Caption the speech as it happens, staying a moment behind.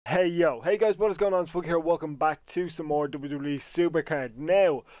Hey yo, hey guys, what is going on? It's Fug here, welcome back to some more WWE SuperCard.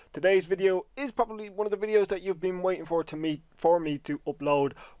 Now, today's video is probably one of the videos that you've been waiting for me to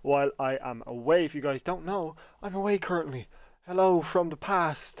upload while I am away. If you guys don't know, I'm away currently. Hello from the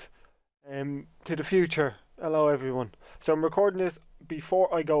past to the future. Hello everyone. So I'm recording this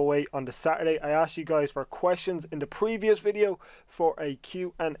before I go away on the Saturday. I asked you guys for questions in the previous video for a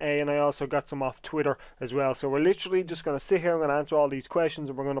Q&A, and I also got some off Twitter as well. So we're literally just going to sit here and going to answer all these questions,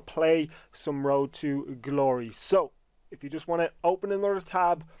 and we're going to play some Road to Glory. So if you just want to open another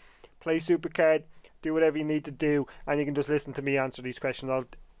tab, play SuperCard, do whatever you need to do, and you can just listen to me answer these questions. I'll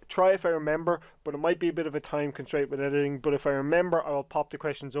try if I remember, but it might be a bit of a time constraint with editing, but if I remember, I will pop the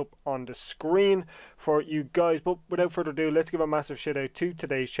questions up on the screen for you guys. But without further ado, let's give a massive shout out to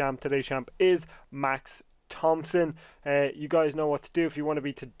today's champ. Today's champ is Max Thompson. You guys know what to do if you want to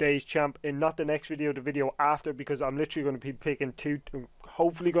be today's champ in not the next video, the video after, because I'm literally going to be picking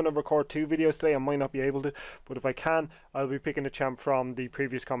hopefully going to record two videos today. I might not be able to, but if I can, I'll be picking the champ from the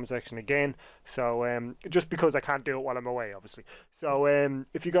previous comment section again. So just because I can't do it while I'm away, obviously. So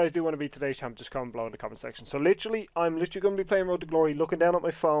if you guys do want to be today's champ, just comment below in the comment section. So I'm literally going to be playing Road to Glory, looking down at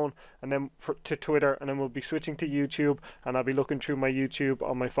my phone, and then to Twitter, and then we'll be switching to YouTube, and I'll be looking through my YouTube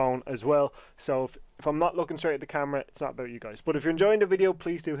on my phone as well. So if I'm not looking straight at the camera, it's not about you guys. But if you're enjoying the video,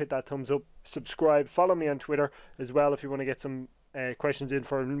 please do hit that thumbs up, subscribe, follow me on Twitter as well if you want to get some questions in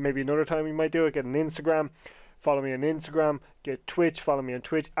for maybe another time we might do it. Get an Instagram, follow me on Instagram, get Twitch, follow me on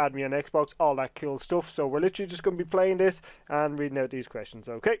Twitch, add me on Xbox, all that cool stuff. So we're literally just going to be playing this and reading out these questions.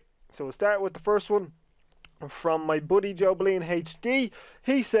 Okay, so we'll start with the first one from my buddy Joe Bleen HD.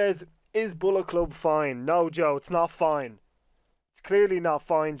 He says, is Bullet Club fine? No, Joe, it's not fine. It's clearly not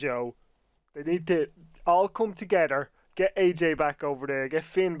fine, Joe. They need to all come together. Get AJ back over there. Get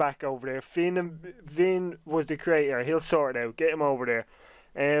Finn back over there. Finn was the creator. He'll sort it out. Get him over there.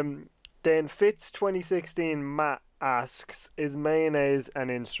 Then Fitz 2016 Matt asks, is mayonnaise an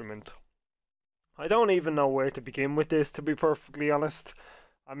instrument? I don't even know where to begin with this, to be perfectly honest.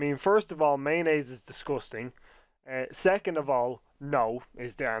 I mean, first of all, mayonnaise is disgusting. Second of all, no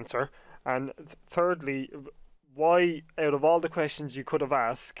is the answer. And thirdly, why out of all the questions you could have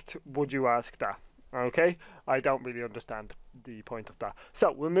asked would you ask that? Okay, I don't really understand the point of that.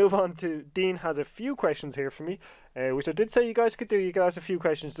 So we'll move on to Dean. Has a few questions here for me, which I did say you guys could do. You can ask a few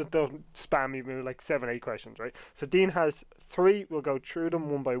questions, that don't spam me with like 7-8 questions, right? So Dean has 3. We'll go through them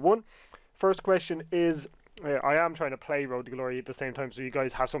one by one. First question is, I am trying to play Road to Glory at the same time, so you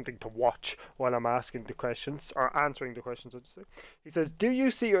guys have something to watch while I'm asking the questions, or answering the questions, I'd say. He says, do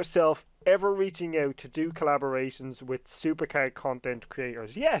you see yourself ever reaching out to do collaborations with SuperCard content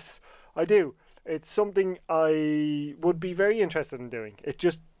creators? Yes, I do. It's something I would be very interested in doing. It's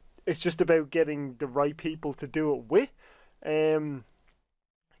just about getting the right people to do it with.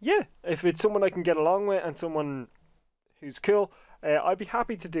 Yeah, if it's someone I can get along with and someone who's cool, I'd be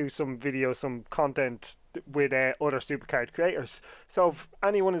happy to do some videos, some content with other SuperCard creators. So if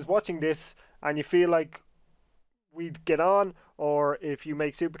anyone is watching this and you feel like we'd get on, or if you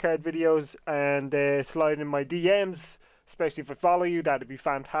make SuperCard videos and slide in my DMs, especially if I follow you, that'd be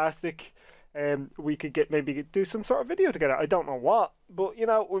fantastic. We could maybe do some sort of video together. I don't know what, but you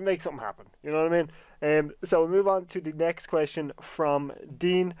know, we'll make something happen. You know what I mean? So we'll move on to the next question from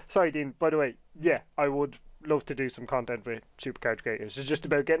Dean. Sorry, Dean, by the way, yeah, I would love to do some content with SuperCard creators. It's just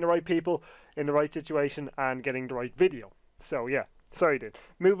about getting the right people in the right situation and getting the right video. So yeah, sorry, Dean.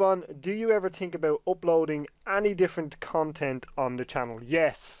 Move on. Do you ever think about uploading any different content on the channel?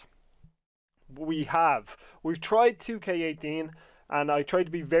 Yes, we have. We've tried 2K18. And I tried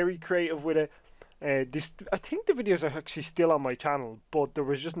to be very creative with it. I think the videos are actually still on my channel, but there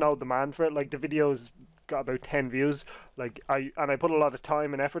was just no demand for it. Like the videos got about 10 views. I put a lot of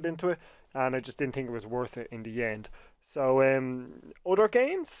time and effort into it, and I just didn't think it was worth it in the end. So other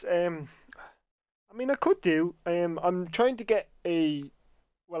games, I mean, I could do. I'm trying to get I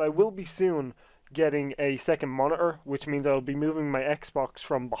will be soon getting a second monitor, which means I'll be moving my Xbox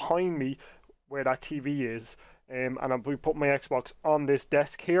from behind me where that TV is. And I'll be putting my Xbox on this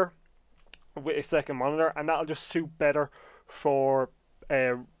desk here with a second monitor, and that'll just suit better for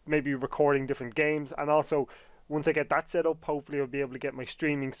maybe recording different games. And also, once I get that set up, hopefully I'll be able to get my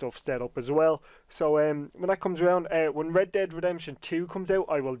streaming stuff set up as well. So when that comes around, when Red Dead Redemption 2 comes out,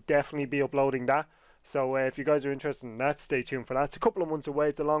 I will definitely be uploading that. So if you guys are interested in that, stay tuned for that. It's a couple of months away.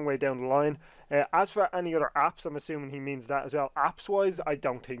 It's a long way down the line. As for any other apps, I'm assuming he means that as well. Apps-wise, I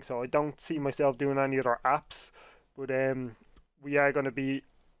don't think so. I don't see myself doing any other apps. But we are going to be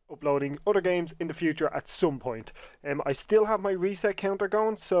uploading other games in the future at some point. I still have my reset counter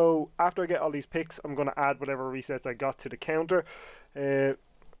going, so after I get all these picks, I'm going to add whatever resets I got to the counter.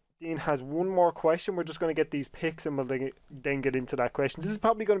 Dean has one more question. We're just going to get these picks and we'll then get into that question. This is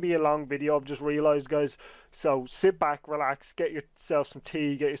probably going to be a long video, I've just realised, guys. So sit back, relax, get yourself some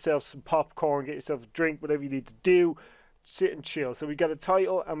tea, get yourself some popcorn, get yourself a drink, whatever you need to do. Sit and chill. So we got a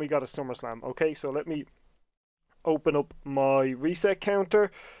title and we got a SummerSlam. Okay, so let me open up my reset counter.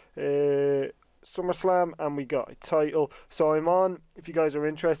 SummerSlam, and we got a title. So I'm on, if you guys are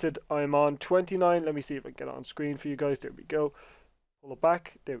interested, I'm on 29. Let me see if I can get it on screen for you guys. There we go. Pull it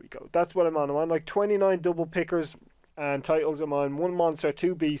back. There we go. That's what I'm on. I'm on like 29 double pickers and titles. I'm on 1 Monster,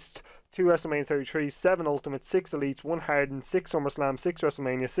 2 Beasts, 2 WrestleMania 33, 7 Ultimate, 6 Elites, 1 Harden, 6 SummerSlam, 6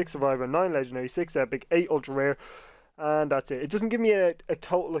 WrestleMania, 6 Survivor, 9 Legendary, 6 Epic, 8 Ultra Rare, and that's it. It doesn't give me a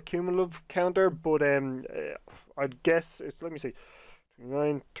total cumulative counter, but I'd guess it's, let me see,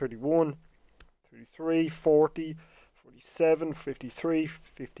 29, 31, 33, 40, 47, 53,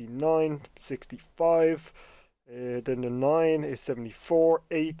 59, 65, then the 9 is 74,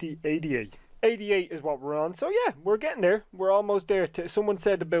 80, 88. 88 is what we're on. So yeah, we're getting there. We're almost there. Someone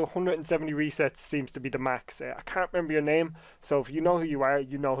said about 170 resets seems to be the max. I can't remember your name, so if you know who you are,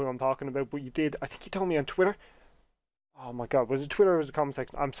 you know who I'm talking about. But you did, I think you told me on Twitter. Oh my god, was it Twitter or was it comment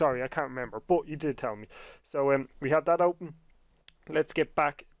section? I'm sorry, I can't remember, but you did tell me. So we have that open. Let's get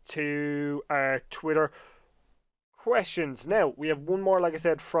back to our Twitter questions. Now, we have one more, like I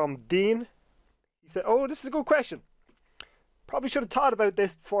said, from Dean. He said, oh, this is a good question. Probably should have thought about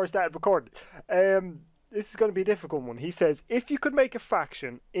this before I started recording. This is going to be a difficult one. He says, if you could make a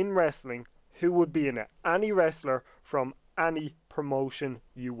faction in wrestling, who would be in it? Any wrestler from any promotion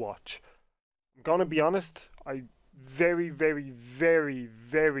you watch. I'm going to be honest, I very, very, very,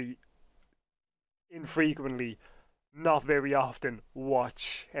 very infrequently, not very often,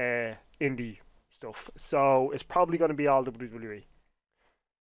 watch indie stuff. So it's probably going to be all WWE.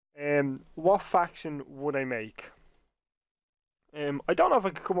 What faction would I make? I don't know if I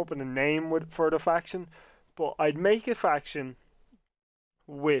could come up with a name for the faction, but I'd make a faction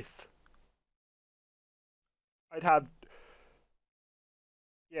with, I'd have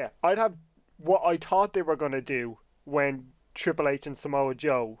what I thought they were going to do when Triple H and Samoa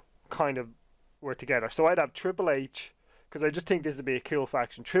Joe kind of were together. So I'd have Triple H, because I just think this would be a cool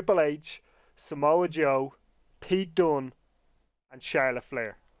faction. Triple H, Samoa Joe, Pete Dunne, and Charlotte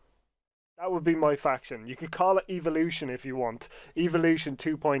Flair. That would be my faction. You could call it Evolution if you want. Evolution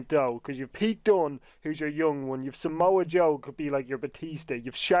 2.0, because you've Pete Dunne, who's your young one. You've Samoa Joe, could be like your Batista.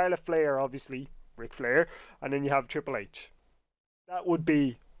 You've Charlotte Flair, obviously, Ric Flair, and then you have Triple H. That would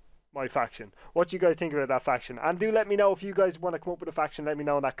be my faction. What do you guys think about that faction? And do let me know if you guys want to come up with a faction. Let me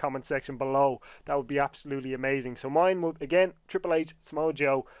know in that comment section below. That would be absolutely amazing. So mine would, again, Triple H, Samoa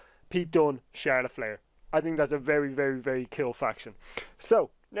Joe, Pete Dunne, Charlotte Flair. I think that's a very, very, very cool faction. So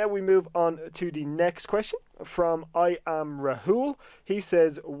now we move on to the next question from I Am Rahul. He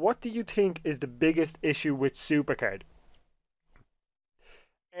says, what do you think is the biggest issue with SuperCard?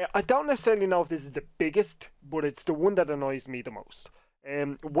 I don't necessarily know if this is the biggest, but it's the one that annoys me the most.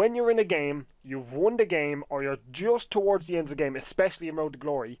 When you're in a game, you've won the game, or you're just towards the end of the game, especially in Road to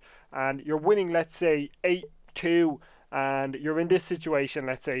Glory, and you're winning, let's say, 8-2, and you're in this situation,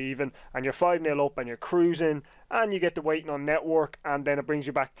 let's say even, and you're 5-0 up and you're cruising, and you get to waiting on network, and then it brings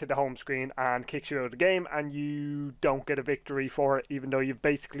you back to the home screen and kicks you out of the game, and you don't get a victory for it, even though you've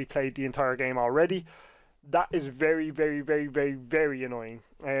basically played the entire game already. That is very, very, very, very, very annoying.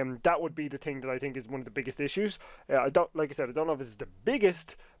 That would be the thing that I think is one of the biggest issues. Like I said, I don't know if it's the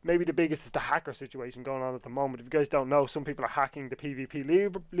biggest. Maybe the biggest is the hacker situation going on at the moment. If you guys don't know, some people are hacking the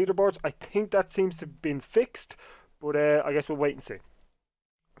PvP leaderboards. I think that seems to have been fixed, but I guess we'll wait and see.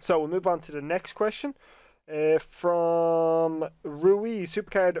 So we'll move on to the next question. From Ruiz,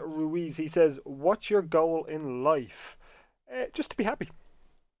 SuperCard Ruiz. He says, what's your goal in life? Just to be happy.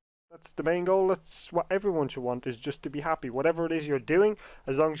 That's the main goal. That's what everyone should want, is just to be happy. Whatever it is you're doing,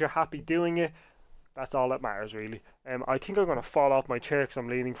 as long as you're happy doing it, that's all that matters, really. I think I'm going to fall off my chair because I'm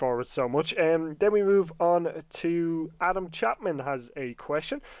leaning forward so much. Then we move on to Adam Chapman has a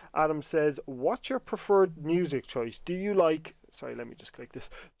question. Adam says, what's your preferred music choice? Do you like... Sorry, let me just click this.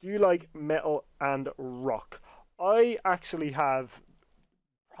 Do you like metal and rock? I actually have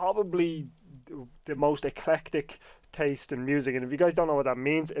probably the most eclectic taste in music, and if you guys don't know what that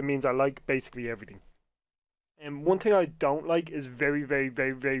means, it means I like basically everything. And one thing I don't like is very, very,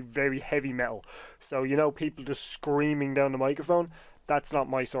 very, very, very heavy metal. So, you know, people just screaming down the microphone. That's not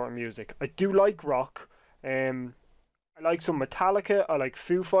my sort of music. I do like rock. I like some Metallica. I like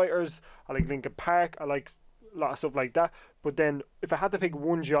Foo Fighters. I like Linkin Park. I like a lot of stuff like that. But then if I had to pick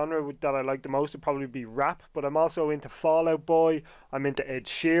one genre that I like the most, it'd probably be rap. But I'm also into Fall Out Boy, I'm into Ed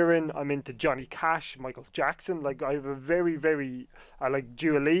Sheeran, I'm into Johnny Cash, Michael Jackson. Like, I have a I like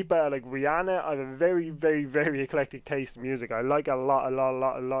Dua Lipa, I like Rihanna. I have a very eclectic taste in music. I like a lot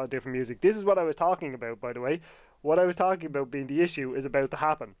of different music. This is what I was talking about, by the way. What I was talking about being the issue is about to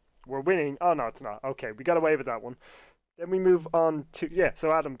happen. We're winning. Oh no, it's not. Okay, we got away with that one. Then we move on to, yeah,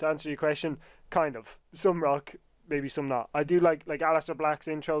 so Adam, to answer your question, kind of. Some rock, maybe some not. I do like Aleister Black's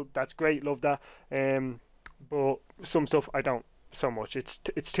intro, that's great, love that. But some stuff I don't so much.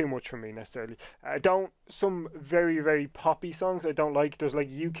 It's too much for me necessarily. I don't, some very poppy songs I don't like. There's like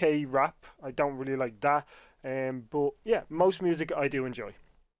UK rap, I don't really like that. But yeah, most music I do enjoy.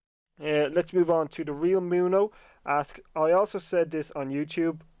 Let's move on to the real Muno. I also said this on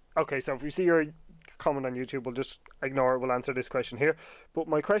YouTube. Okay, so if we see your comment on YouTube, we'll just ignore it. We'll answer this question here. But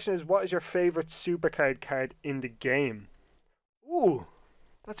my question is, what is your favorite SuperCard card in the game? Ooh,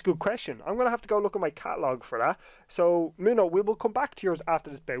 that's a good question. I'm going to have to go look at my catalog for that. So, Muno, we will come back to yours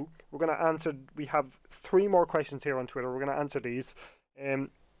after this bout. We're going to answer, we have 3 more questions here on Twitter. We're going to answer these. The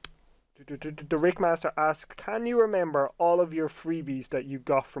Rickmaster asks, can you remember all of your freebies that you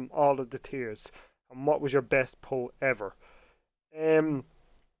got from all of the tiers? And what was your best pull ever?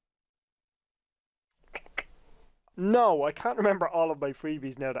 No, I can't remember all of my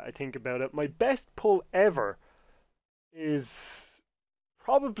freebies now that I think about it. My best pull ever is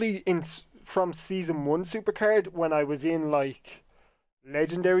probably from Season 1 SuperCard, when I was in like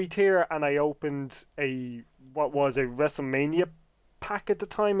Legendary tier and I opened what was a WrestleMania pack at the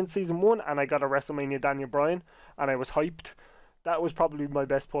time in Season 1, and I got a WrestleMania Daniel Bryan and I was hyped. That was probably my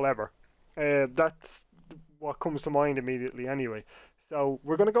best pull ever. That's what comes to mind immediately anyway. So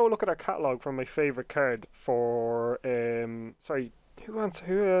we're gonna go look at our catalog for my favorite card for sorry, who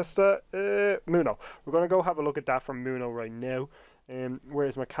asked that? Muno. We're gonna go have a look at that from Muno right now.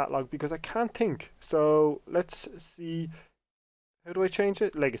 Where's my catalog? Because I can't think. So let's see. How do I change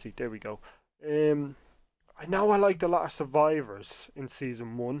it? Legacy. There we go. I know I liked a lot of Survivors in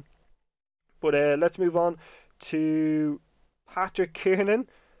Season 1, but let's move on to Patrick Kiernan,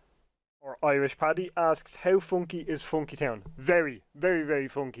 or Irish Paddy, asks, how funky is Funky Town? Very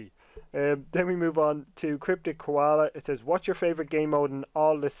funky. Then we move on to Cryptic Koala. It says, what's your favourite game mode in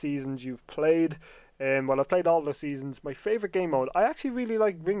all the seasons you've played? Well, I've played all the seasons. My favourite game mode, I actually really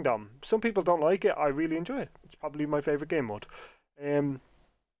like Ringdom. Some people don't like it. I really enjoy it. It's probably my favourite game mode.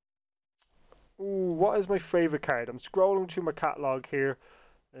 What is my favourite card? I'm scrolling through my catalogue here,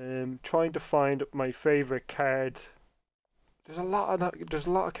 trying to find my favourite card. There's a lot of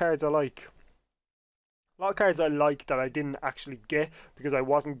cards I like. A lot of cards I like that I didn't actually get because I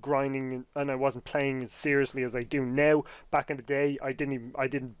wasn't grinding and I wasn't playing as seriously as I do now. Back in the day, I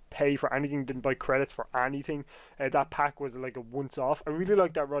didn't pay for anything, didn't buy credits for anything. That pack was like a once-off. I really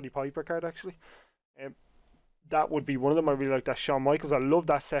like that Roddy Piper card actually. That would be one of them. I really like that Shawn Michaels. I love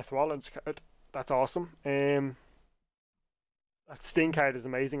that Seth Rollins card. That's awesome. That Sting card is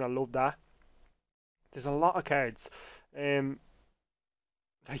amazing. I love that. There's a lot of cards. The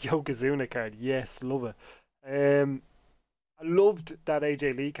Yokozuna card, yes, love it. I loved that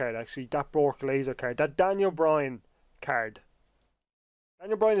AJ Lee card actually, that Bork Laser card, that Daniel Bryan card.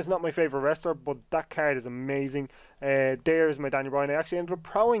 Daniel Bryan is not my favourite wrestler, but that card is amazing. There's my Daniel Bryan. I actually ended up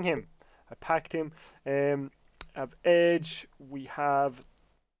proing him. I packed him. Have Edge. We have.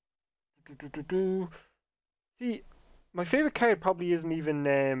 See, my favourite card probably isn't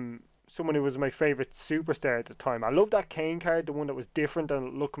even someone who was my favourite superstar at the time. I love that Kane card, the one that was different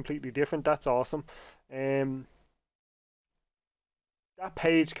and looked completely different. That's awesome. That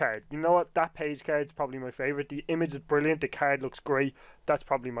Page card, you know what? That Page card is probably my favourite. The image is brilliant. The card looks great. That's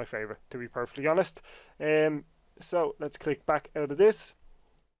probably my favourite, to be perfectly honest. So let's click back out of this.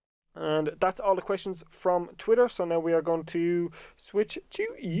 And that's all the questions from Twitter. So now we are going to switch to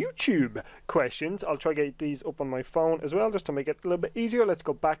YouTube questions. I'll try to get these up on my phone as well, just to make it a little bit easier. Let's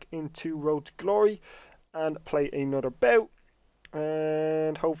go back into Road to Glory and play another bout.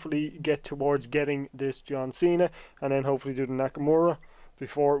 And hopefully get towards getting this John Cena. And then hopefully do the Nakamura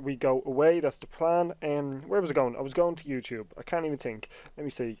before we go away. That's the plan. Where was I going? I was going to YouTube. I can't even think. Let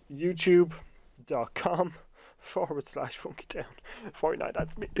me see. YouTube.com/FunkyTown 49,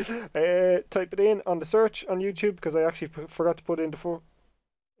 that's me. Type it in on the search on YouTube because I actually forgot to put in the /.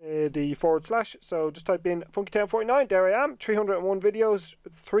 So just type in FunkyTown 49. There I am. 301 videos,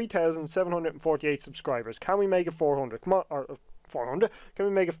 3,748 subscribers. Can we make it 400? Come on, or 400? Can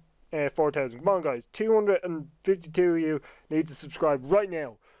we make it 4,000? Come on, guys. 252 of you need to subscribe right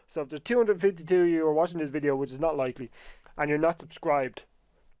now. So if there's 252 of you are watching this video, which is not likely, and you're not subscribed,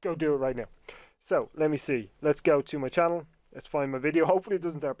 go do it right now. So let me see. Let's go to my channel. Let's find my video. Hopefully it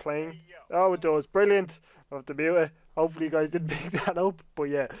doesn't start playing. Oh, it does. Brilliant. I have to mute it. Hopefully you guys didn't pick that up. But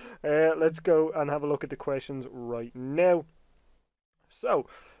yeah, let's go and have a look at the questions right now. So,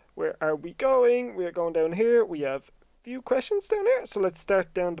 where are we going? We are going down here. We have a few questions down here. So let's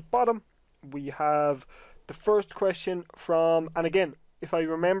start down the bottom. We have the first question from, and again, if I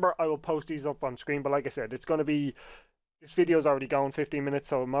remember, I will post these up on screen. But like I said, it's going to be, this video is already going 15 minutes,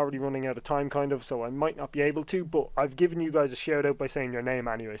 so I'm already running out of time, kind of, so I might not be able to, but I've given you guys a shout out by saying your name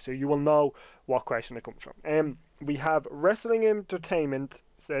anyway, so you will know what question it comes from. We have Wrestling Entertainment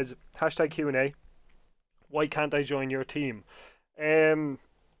says, hashtag Q&A, why can't I join your team?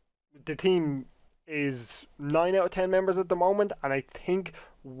 The team is 9 out of 10 members at the moment, and I think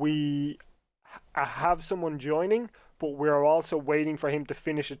we have someone joining, but we're also waiting for him to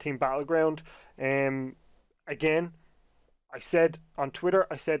finish a team battleground. Again, I said on Twitter,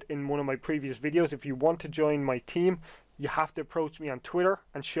 I said in one of my previous videos, if you want to join my team, you have to approach me on Twitter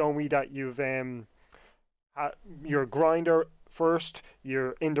and show me that you've you're a grinder first,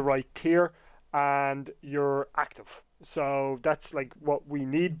 you're in the right tier, and you're active. So that's like what we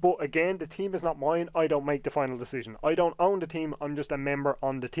need. But again, the team is not mine. I don't make the final decision. I don't own the team. I'm just a member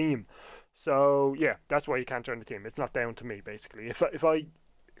on the team. So yeah, that's why you can't join the team. It's not down to me, basically. If I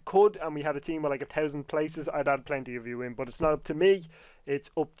could and we had a team with like 1,000 places, I'd add plenty of you in, but it's not up to me,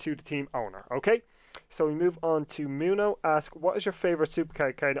 it's up to the team owner. Okay, so we move on to Muno. Ask, what is your favorite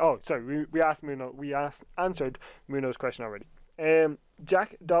supercard card? Oh, sorry, we asked Muno, answered Muno's question already.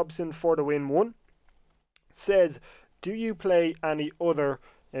 Jack Dobson for the win 1 says, do you play any other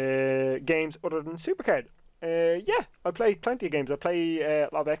games other than supercard? Yeah, I play plenty of games. I play a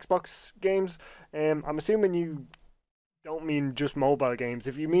lot of Xbox games. I'm assuming you don't mean just mobile games.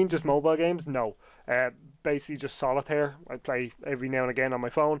 If you mean just mobile games, no. Basically just solitaire. I play every now and again on my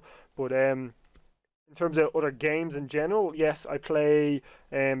phone. But in terms of other games in general, yes, I play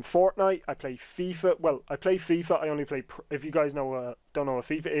Fortnite. I play FIFA. Well, I play FIFA. I only play. If you guys know, don't know what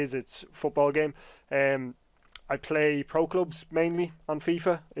FIFA is, it's a football game. I play Pro Clubs mainly on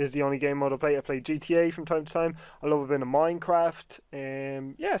FIFA. Is the only game mode I play. I play GTA from time to time. I love a bit of Minecraft.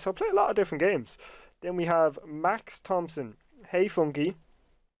 Yeah, so I play a lot of different games. Then we have Max Thompson. Hey Funky,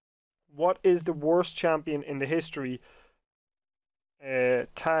 what is the worst champion in the history?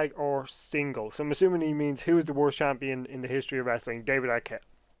 Tag or single? So I'm assuming he means who is the worst champion in the history of wrestling? David Arquette.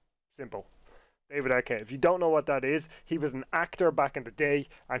 Simple. David Arquette. If you don't know what that is, he was an actor back in the day,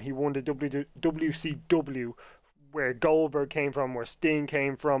 and he won the WCW, where Goldberg came from, where Sting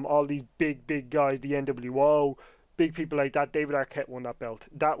came from, all these big guys, the NWO, big people like that. David Arquette won that belt.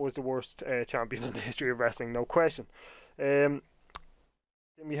 That was the worst champion in the history of wrestling, no question. Then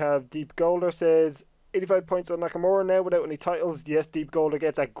we have Deep Golder says, 85 points on Nakamura now without any titles. Yes, Deep Golder,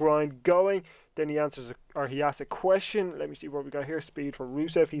 get that grind going. Then he answers, or he asks a question. Let me see what we got here. Speed for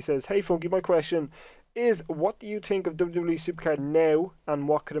Rusev. He says, hey Funky, my question is, what do you think of WWE SuperCard now, and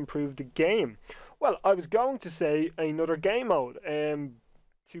what could improve the game? Well, I was going to say another game mode,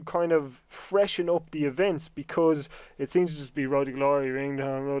 to kind of freshen up the events, because it seems to just be Road to Glory, Ring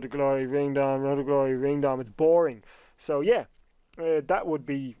Down, Road to Glory, Ring Down, Road to Glory, Ring Down. It's boring. So yeah, that would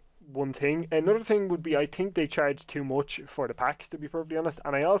be one thing. Another thing would be, I think they charge too much for the packs, to be perfectly honest,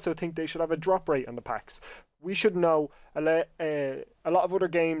 and I also think they should have a drop rate on the packs. We should know a lot of other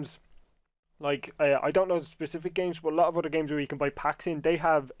games, like I don't know the specific games, but a lot of other games where you can buy packs in, they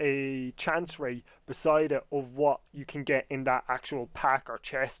have a chance rate beside it of what you can get in that actual pack or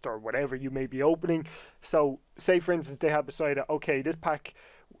chest or whatever you may be opening. So say for instance they have beside it, okay, this pack,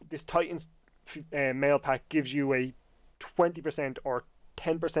 this Titans male pack gives you a 20% or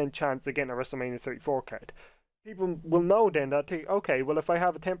 10% chance of getting a WrestleMania 34 card. People will know then that, okay, well, if I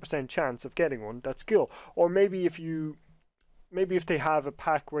have a 10% chance of getting one, that's cool. Or maybe if they have a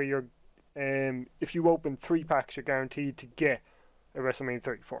pack where you're, if you open 3 packs, you're guaranteed to get a WrestleMania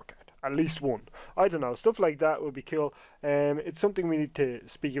 34 card, at least one. I don't know, stuff like that would be cool. It's something we need to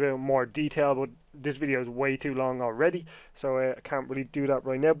speak about in more detail, but this video is way too long already, so I can't really do that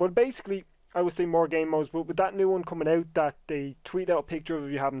right now. But basically, I would say more game modes, but with that new one coming out that they tweet out a picture of,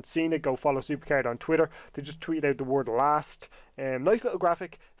 if you haven't seen it, go follow SuperCard on Twitter. They just tweet out the word last. Nice little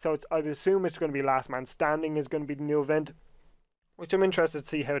graphic. So I would assume it's going to be Last Man Standing is going to be the new event, which I'm interested to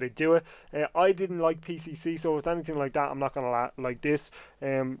see how they do it. I didn't like PCC, so if it's anything like that, I'm not going to like this.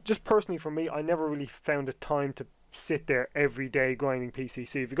 Just personally for me, I never really found the time to sit there every day grinding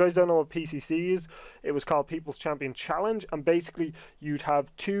PCC. If you guys don't know what PCC is, it was called People's Champion Challenge, and basically you'd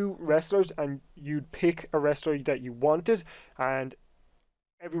have 2 wrestlers and you'd pick a wrestler that you wanted, and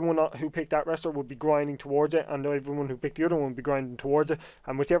everyone who picked that wrestler would be grinding towards it, and everyone who picked the other one would be grinding towards it,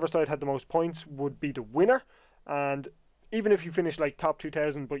 and whichever side had the most points would be the winner. And even if you finish like top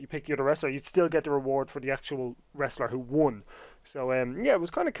 2000 but you pick the other wrestler, you'd still get the reward for the actual wrestler who won. So yeah, it was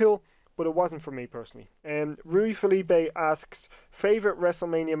kind of cool, but it wasn't for me personally. Rui Felipe asks, favorite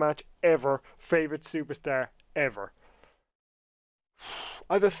WrestleMania match ever, favorite superstar ever.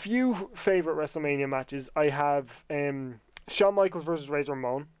 I have a few favorite WrestleMania matches. I have Shawn Michaels versus Razor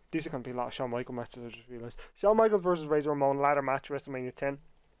Ramon. These are going to be a lot of Shawn Michaels matches, I just realised. Shawn Michaels versus Razor Ramon ladder match, WrestleMania 10.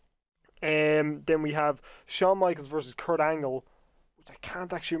 Then we have Shawn Michaels versus Kurt Angle, which I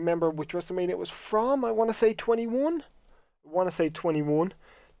can't actually remember which WrestleMania it was from. I want to say 21.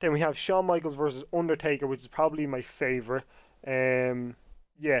 Then we have Shawn Michaels versus Undertaker, which is probably my favourite.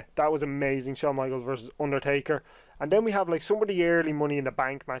 Yeah, that was amazing, Shawn Michaels versus Undertaker. And then we have like some of the early Money in the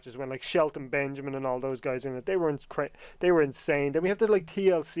Bank matches when like Shelton Benjamin and all those guys in it. They were insane. Then we have the like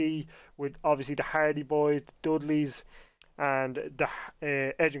TLC with obviously the Hardy Boys, the Dudleys, and the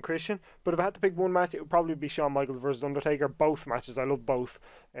Edge and Christian. But if I had to pick one match, it would probably be Shawn Michaels versus Undertaker. Both matches, I love both.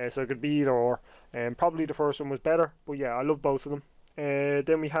 So it could be either or. Probably the first one was better, but yeah, I love both of them.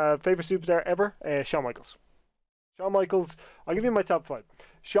 Then we have favorite superstar ever, Shawn Michaels. Shawn Michaels, I'll give you my top 5.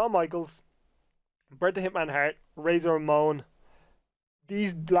 Shawn Michaels, Bret the Hitman Hart, Razor Ramon.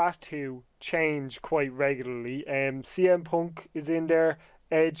 These last two change quite regularly. CM Punk is in there,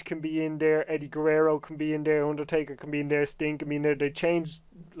 Edge can be in there, Eddie Guerrero can be in there, Undertaker can be in there, Sting can be in there. They change,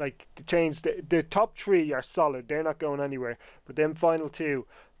 the top 3 are solid, they're not going anywhere. But then final 2,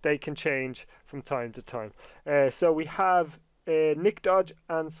 they can change from time to time. So we have Nick Dodge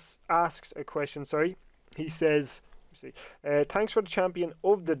asks a question, he says, thanks for the champion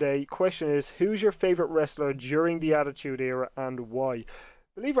of the day. Question is, who's your favorite wrestler during the Attitude Era and why?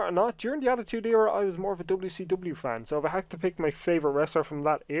 Believe it or not, during the Attitude Era I was more of a WCW fan, so if I had to pick my favorite wrestler from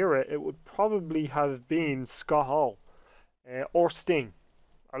that era, it would probably have been Scott Hall or Sting.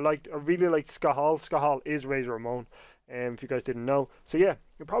 I really liked Scott Hall. Scott Hall is Razor Ramon, if you guys didn't know. So yeah,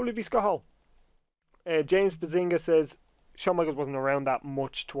 it'd probably be Scott Hall. James Bazinga says Shawn Michaels wasn't around that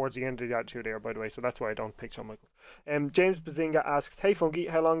much towards the end of the Attitude Era, by the way, so that's why I don't pick Shawn Michaels. James Bazinga asks, hey Funky,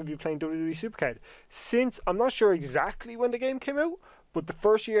 how long have you played WWE SuperCard? Since, I'm not sure exactly when the game came out, but the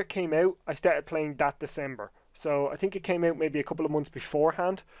first year it came out, I started playing that December. So I think it came out maybe a couple of months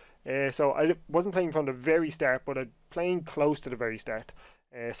beforehand. So I wasn't playing from the very start, but I'm playing close to the very start.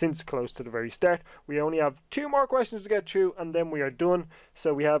 Since close to the very start. We only have 2 more questions to get through, and then we are done.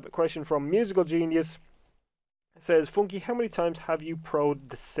 So we have a question from Musical Genius. It says, Funky, how many times have you pro'd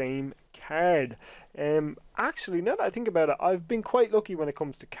the same card? Actually, now that I think about it, I've been quite lucky when it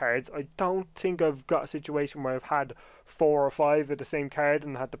comes to cards. I don't think I've got a situation where I've had 4 or 5 of the same card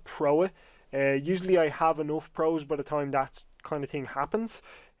and had to pro it. Usually I have enough pros by the time that kind of thing happens.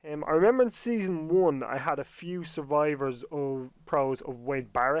 I remember in season 1 I had a few survivors of pros of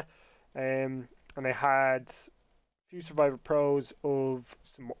Wade Barrett, and I had a few survivor pros of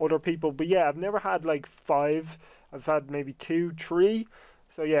some other people, but yeah, I've never had like 5. I've had maybe 2, 3.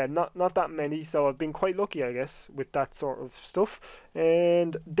 So yeah, not that many. So I've been quite lucky, I guess, with that sort of stuff.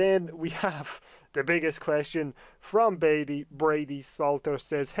 And then we have the biggest question from Brady Salter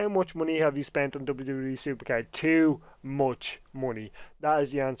says, how much money have you spent on WWE SuperCard? Too much money. That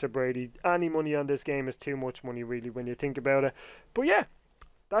is the answer, Brady. Any money on this game is too much money, really, when you think about it. But yeah,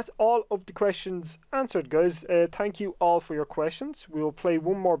 that's all of the questions answered, guys. Thank you all for your questions. We'll play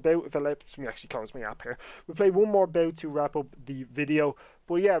one more bout, if it lets me actually close my app here. We'll play one more bout to wrap up the video.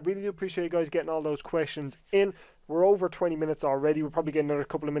 But yeah, really do appreciate you guys getting all those questions in. We're over 20 minutes already. We'll probably get another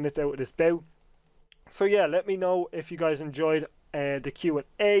couple of minutes out of this bout. So yeah, let me know if you guys enjoyed the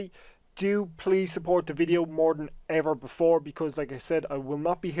Q&A. Do please support the video more than ever before, because like I said, I will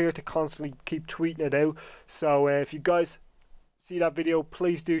not be here to constantly keep tweeting it out. So if you guys see that video,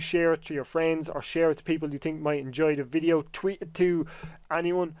 please do share it to your friends or share it to people you think might enjoy the video. Tweet it to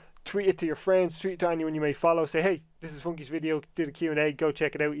anyone, tweet it to your friends, tweet it to anyone you may follow. Say, hey, this is Funky's video, did a Q&A, go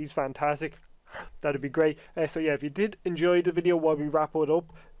check it out, he's fantastic. That'd be great. So yeah, if you did enjoy the video while we wrap it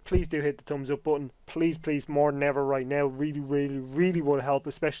up, please do hit the thumbs up button. Please, more than ever right now. Really would help,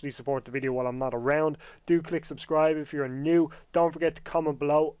 especially support the video while I'm not around. Do click subscribe if you're new. Don't forget to comment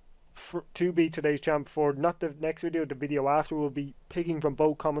below to be today's champ for not the next video, the video after. We'll be picking from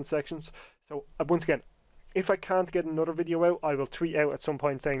both comment sections. So once again, if I can't get another video out, I will tweet out at some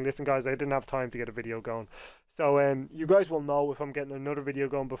point saying, listen guys, I didn't have time to get a video going. So you guys will know if I'm getting another video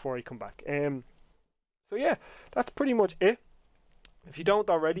going before I come back. So yeah, that's pretty much it. If you don't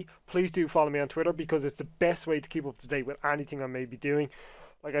already, please do follow me on Twitter, because it's the best way to keep up to date with anything I may be doing.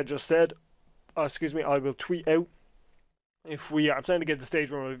 Like I just said, I will tweet out if we, I'm starting to get to the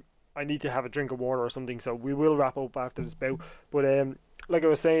stage where I need to have a drink of water or something, so we will wrap up after this bout. But like I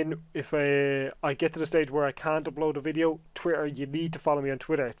was saying, if I get to the stage where I can't upload a video, Twitter, you need to follow me on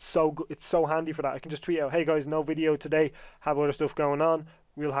Twitter. It's so good, it's so handy for that. I can just tweet out, hey guys, no video today, have other stuff going on,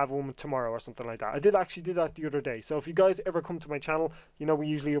 we'll have one tomorrow or something like that. I did actually do that the other day. So if you guys ever come to my channel, you know we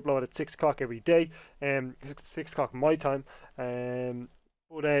usually upload at 6 o'clock every day, 6 o'clock my time,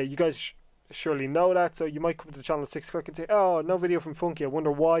 but you guys surely know that, so you might come to the channel at 6 o'clock and say, oh, no video from Funky, I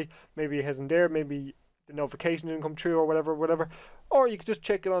wonder why. Maybe it isn't there, maybe the notification didn't come through or whatever. Or you could just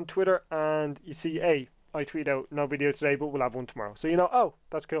check it on Twitter and you see, hey, I tweet out no video today, but we'll have one tomorrow. So you know, oh,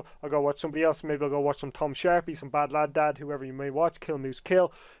 that's cool. I'll go watch somebody else. Maybe I'll go watch some Tom Sharpie, some Bad Lad Dad, whoever you may watch, Kill Moose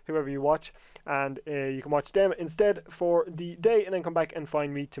Kill, whoever you watch, and you can watch them instead for the day, and then come back and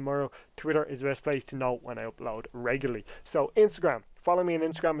find me tomorrow. Twitter is the best place to know when I upload regularly. So Instagram. Follow me on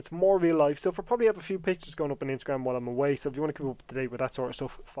Instagram. It's more real life stuff. I'll probably have a few pictures going up on Instagram while I'm away. So if you want to keep up to date with that sort of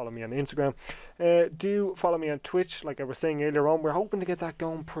stuff, follow me on Instagram. Do follow me on Twitch. Like I was saying earlier on, we're hoping to get that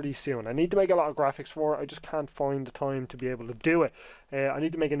going pretty soon. I need to make a lot of graphics for it. I just can't find the time to be able to do it. I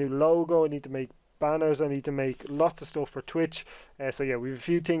need to make a new logo. I need to make banners. I need to make lots of stuff for Twitch. So yeah, we have a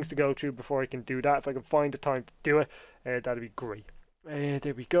few things to go through before I can do that. If I can find the time to do it, that'd be great.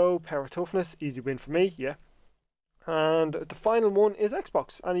 There we go. Power toughness. Easy win for me. Yeah. And the final one is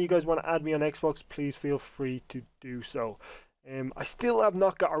Xbox. Any of you guys want to add me on Xbox, please feel free to do so. I still have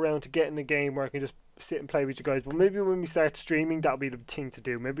not got around to getting a game where I can just sit and play with you guys, but maybe when we start streaming, that'll be the thing to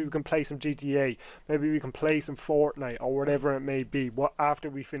do. Maybe we can play some GTA, maybe we can play some Fortnite, or whatever it may be, after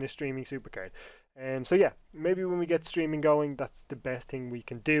we finish streaming SuperCard. So yeah, maybe when we get streaming going, that's the best thing we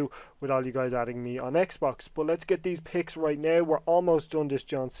can do with all you guys adding me on Xbox. But let's get these picks right now. We're almost done this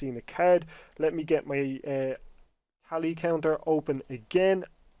John Cena card. Let me get my tally counter open again.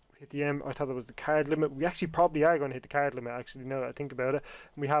 Hit the M. I thought it was the card limit. We actually probably are going to hit the card limit, actually, now that I think about it.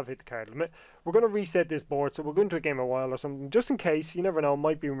 We have hit the card limit. We're going to reset this board, so we'll go into a game a while or something, just in case. You never know, it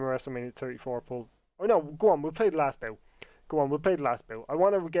might be when WrestleMania 34 pull. Oh no, go on, we'll play the last bout. Go on, we'll play the last bout. I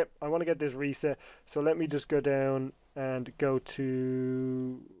want to get this reset, so let me just go down and go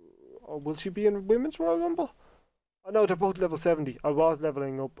to... Oh, will she be in Women's Royal Rumble? Oh no, they're both level 70. I was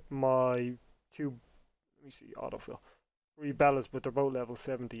leveling up my two... Let me see, autofill. 3 Bellas, but they're both level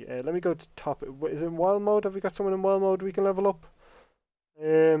 70. Let me go to top. Is it in wild mode? Have we got someone in wild mode we can level up? I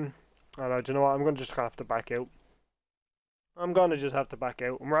don't know, do you know what? I'm going to just have to back out. I'm going to just have to back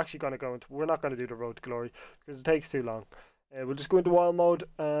out. And we're actually going to go into... We're not going to do the Road to Glory, because it takes too long. We'll just go into wild mode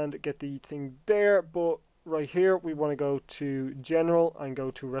and get the thing there. But right here, we want to go to General and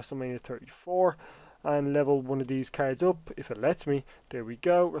go to WrestleMania 34. And level one of these cards up if it lets me. There we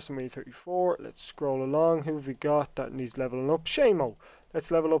go, WrestleMania 34. Let's scroll along. Who have we got that needs leveling up? Shamo. Let's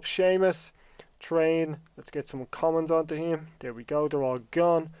level up Sheamus. Train. Let's get some commons onto him. There we go, they're all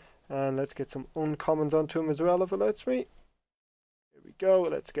gone. And let's get some uncommons onto him as well if it lets me. There we go,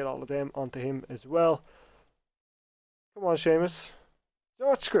 let's get all of them onto him as well. Come on, Sheamus. You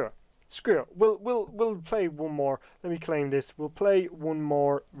know what, screw it. Screw it. We'll play one more. Let me claim this. We'll play one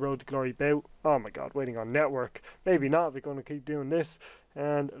more Road to Glory bout. Oh my god, waiting on network. Maybe not. We're going to keep doing this.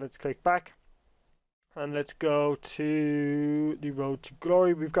 And let's click back. And let's go to the Road to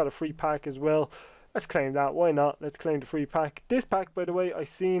Glory. We've got a free pack as well. Let's claim that. Why not? Let's claim the free pack. This pack, by the way, I've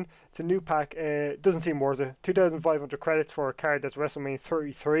seen. It's a new pack. Doesn't seem worth it. 2,500 credits for a card that's WrestleMania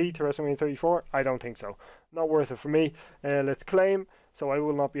 33 to WrestleMania 34. I don't think so. Not worth it for me. Let's claim. So I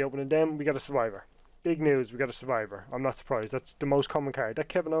will not be opening them. We got a Survivor. Big news, we got a Survivor. I'm not surprised. That's the most common card. That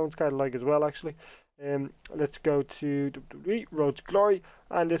Kevin Owens card I like as well, actually. Let's go to WWE Road to Glory.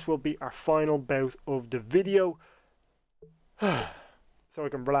 And this will be our final bout of the video. So I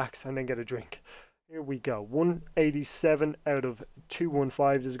can relax and then get a drink. Here we go. 187 out of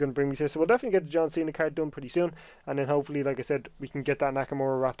 215 is going to bring me to. So we'll definitely get the John Cena card done pretty soon. And then hopefully, like I said, we can get that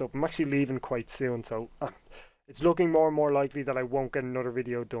Nakamura wrapped up. I'm actually leaving quite soon, so... it's looking more and more likely that I won't get another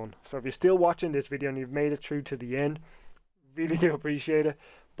video done. So if you're still watching this video and you've made it through to the end, really do appreciate it.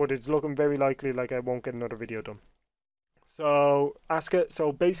 But it's looking very likely like I won't get another video done. So, Asuka,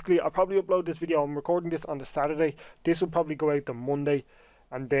 so basically I'll probably upload this video. I'm recording this on the Saturday. This will probably go out the Monday.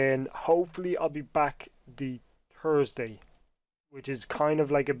 And then hopefully I'll be back the Thursday, which is kind of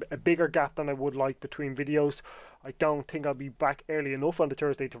like a bigger gap than I would like between videos. I don't think I'll be back early enough on the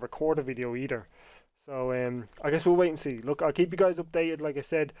Thursday to record a video either. So I guess we'll wait and see. Look, I'll keep you guys updated. Like I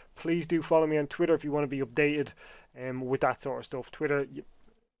said, please do follow me on Twitter if you want to be updated with that sort of stuff. Twitter,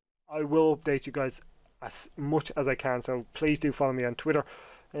 I will update you guys as much as I can. So please do follow me on Twitter.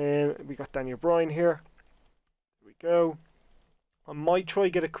 We got Daniel Bryan here. There we go. I might try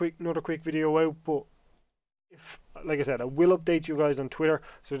get another quick video out, but if, like I said, I will update you guys on Twitter,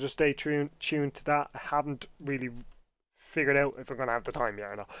 so just stay tuned to that. I haven't really figured out if I'm going to have the time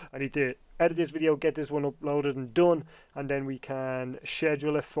yet or not. I need to edit this video, get this one uploaded and done, and then we can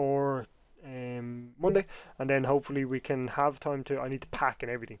schedule it for Monday, and then hopefully we can have time to, I need to pack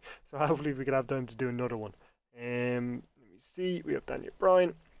and everything, so hopefully we can have time to do another one. Let me see, we have Daniel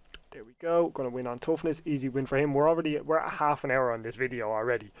Bryan. There we go. Gonna win on toughness. Easy win for him. We're at half an hour on this video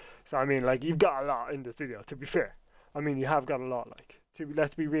already. So I mean, like, you've got a lot in this video, to be fair. I mean, you have got a lot, like,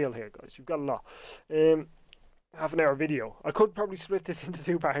 let's be real here, guys. You've got a lot. Half an hour video. I could probably split this into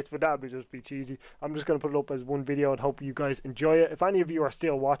 2 parts, but that would just be cheesy. I'm just going to put it up as one video and hope you guys enjoy it. If any of you are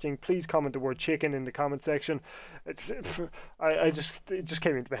still watching, please comment the word chicken in the comment section. It just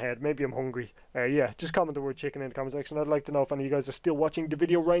came into my head. Maybe I'm hungry. Yeah, just comment the word chicken in the comment section. I'd like to know if any of you guys are still watching the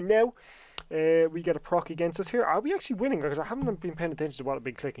video right now. We get a proc against us here. Are we actually winning? Because I haven't been paying attention to what I've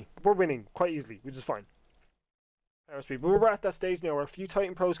been clicking. We're winning quite easily, which is fine. But we're at that stage now where a few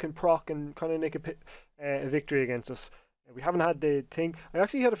Titan Pros can proc and kind of make a victory against us. We haven't had the thing. I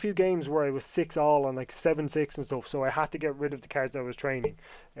actually had a few games where I was 6-all and like 7-6 and stuff, so I had to get rid of the cards that I was training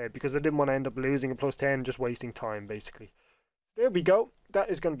because I didn't want to end up losing a +10 and just wasting time, basically. There we go. That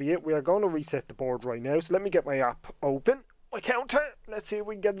is going to be it. We are going to reset the board right now, so let me get my app open. My counter. Let's see if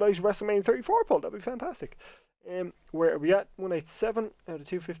we can get a nice WrestleMania 34 pull. That'd be fantastic. Where are we at? 187 out of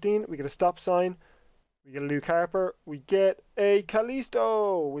 215. We get a stop sign. We get a Luke Harper. We get a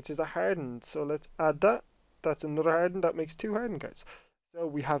Kalisto, which is a hardened. So let's add that. That's another hardened. That makes 2 hardened cards. So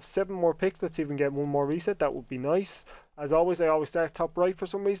we have 7 more picks. Let's see if we can get 1 more reset. That would be nice. As always, I always start top right for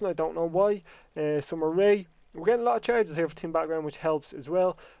some reason. I don't know why. Summer Rae. We're getting a lot of charges here for team background, which helps as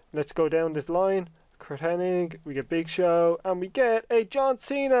well. Let's go down this line. Kurt Hennig. We get Big Show. And we get a John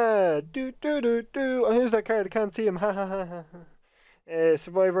Cena. Oh, here's that card. I can't see him. Ha ha ha ha.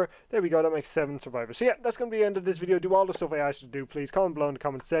 Survivor. There we go. That makes 7 survivors. So yeah, that's going to be the end of this video. Do all the stuff I asked you to do. Please comment below in the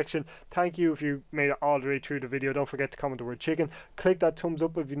comment section. Thank you if you made it all the way through the video. Don't forget to comment the word chicken. Click that thumbs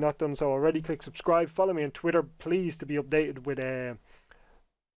up if you've not done so already. Click subscribe. Follow me on Twitter, please, to be updated with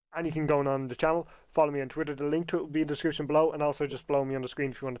anything going on the channel. Follow me on Twitter. The link to it will be in the description below, and also just below me on the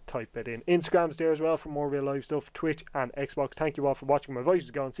screen if you want to type it in. Instagram's there as well for more real life stuff. Twitch and Xbox. Thank you all for watching. My voice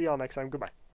is gone. See you all next time. Goodbye.